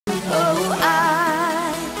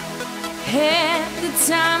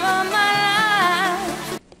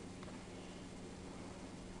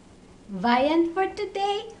Viand for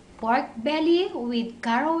today, pork belly with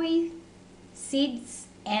caraway seeds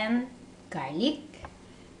and garlic.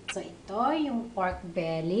 So ito yung pork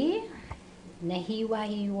belly,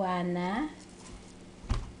 nahiwa-hiwa na.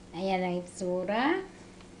 Ayan ang itsura.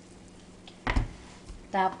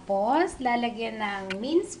 Tapos lalagyan ng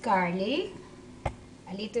minced garlic,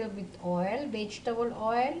 a little bit oil, vegetable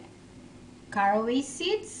oil, caraway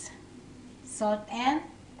seeds, salt and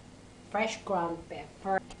fresh ground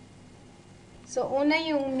pepper. So, una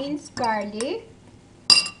yung minced garlic.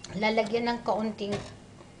 Lalagyan ng kaunting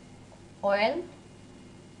oil.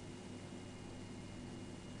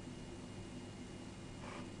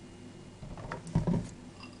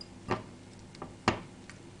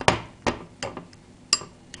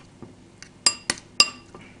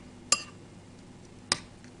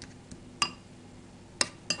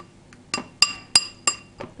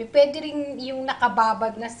 Pwede rin yung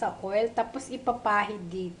nakababad na sa oil, tapos ipapahid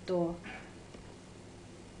dito.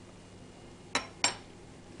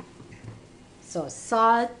 So,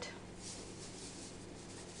 salt.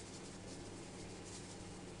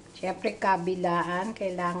 Siyempre, kabilaan.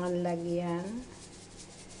 Kailangan lagyan.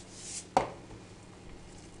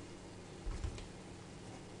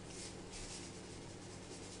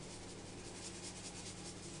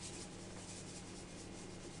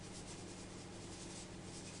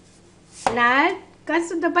 Lahat.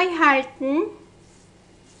 Kaso dabay halten.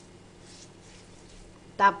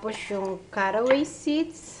 Tapos yung caraway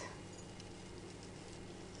seeds.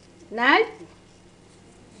 Nal?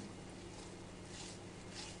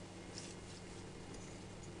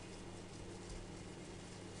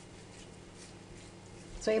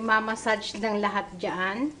 So, imamassage ng lahat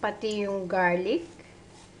dyan, pati yung garlic.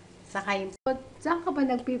 Saka yung... Saan ka ba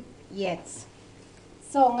yes.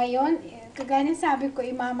 So, ngayon, kagaya ng sabi ko,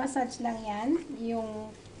 imamassage lang yan.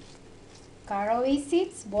 Yung caraway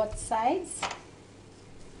seeds, both sides.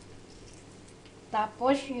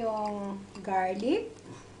 Tapos, yung garlic.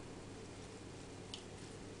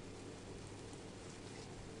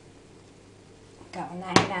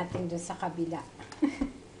 Kaunahin natin doon sa kabila.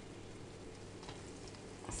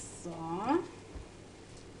 So,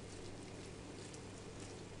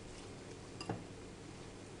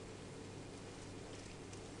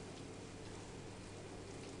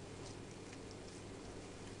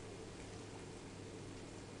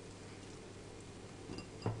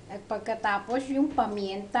 at pagkatapos yung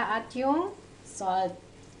paminta at yung salt.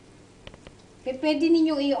 Pwede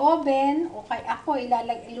ninyong i-oven o kay ako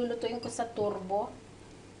ilulutuin ko sa turbo.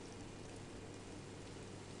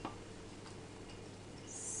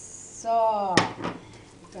 So,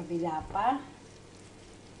 kabila pa.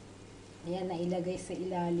 Ayan, nailagay sa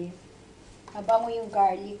ilalim. Mabango yung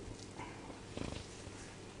garlic.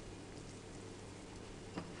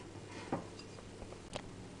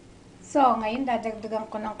 So, ngayon dadagdagan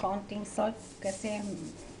ko ng kaunting salt kasi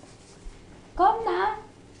na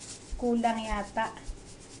kulang yata.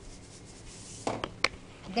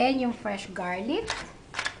 Then, yung fresh garlic.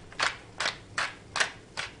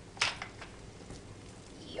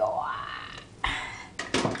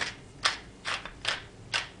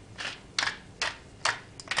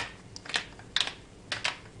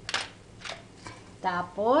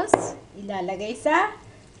 Tapos, ilalagay sa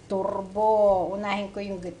turbo. Unahin ko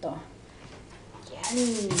yung gito.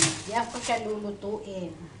 Yan. Yan ko siya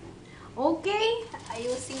lulutuin. Okay.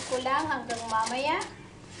 Ayusin ko lang hanggang mamaya.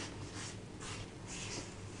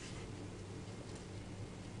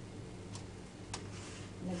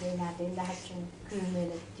 Lagay natin lahat yung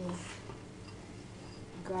cumin at yung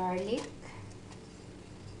garlic.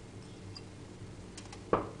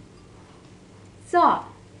 So,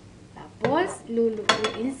 tapos,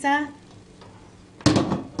 lulutuin sa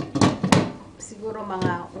siguro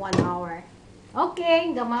mga 1 hour. Okay,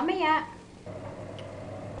 hanggang mamaya.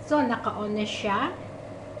 So, naka-on na siya.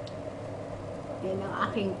 Yan ang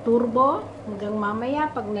aking turbo. Hanggang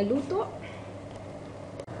mamaya pag naluto.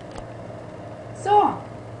 So,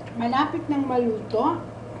 malapit nang maluto.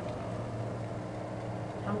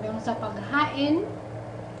 Hanggang sa paghain.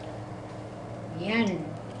 Yan.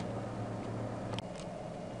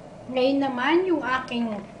 Ngayon naman, yung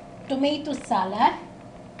aking tomato salad.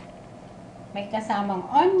 May kasamang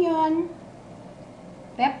onion,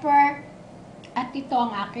 pepper, at ito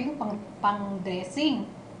ang aking pang-dressing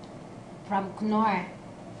from Knorr.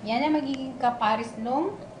 Yan ang magiging kaparis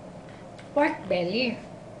ng pork belly.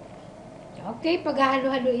 Okay,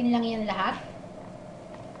 paghahalo-haluin lang yan lahat.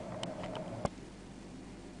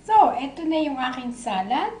 So, ito na yung aking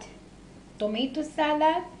salad. Tomato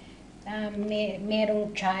salad.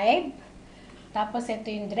 Merong chive. Tapos, ito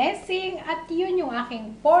yung dressing. At yun yung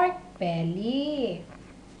aking pork belly.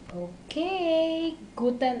 Okay,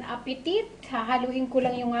 guten appetit. Hahaluin ko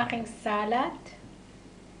lang yung aking salad.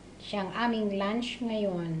 Siyang aming lunch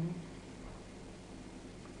ngayon.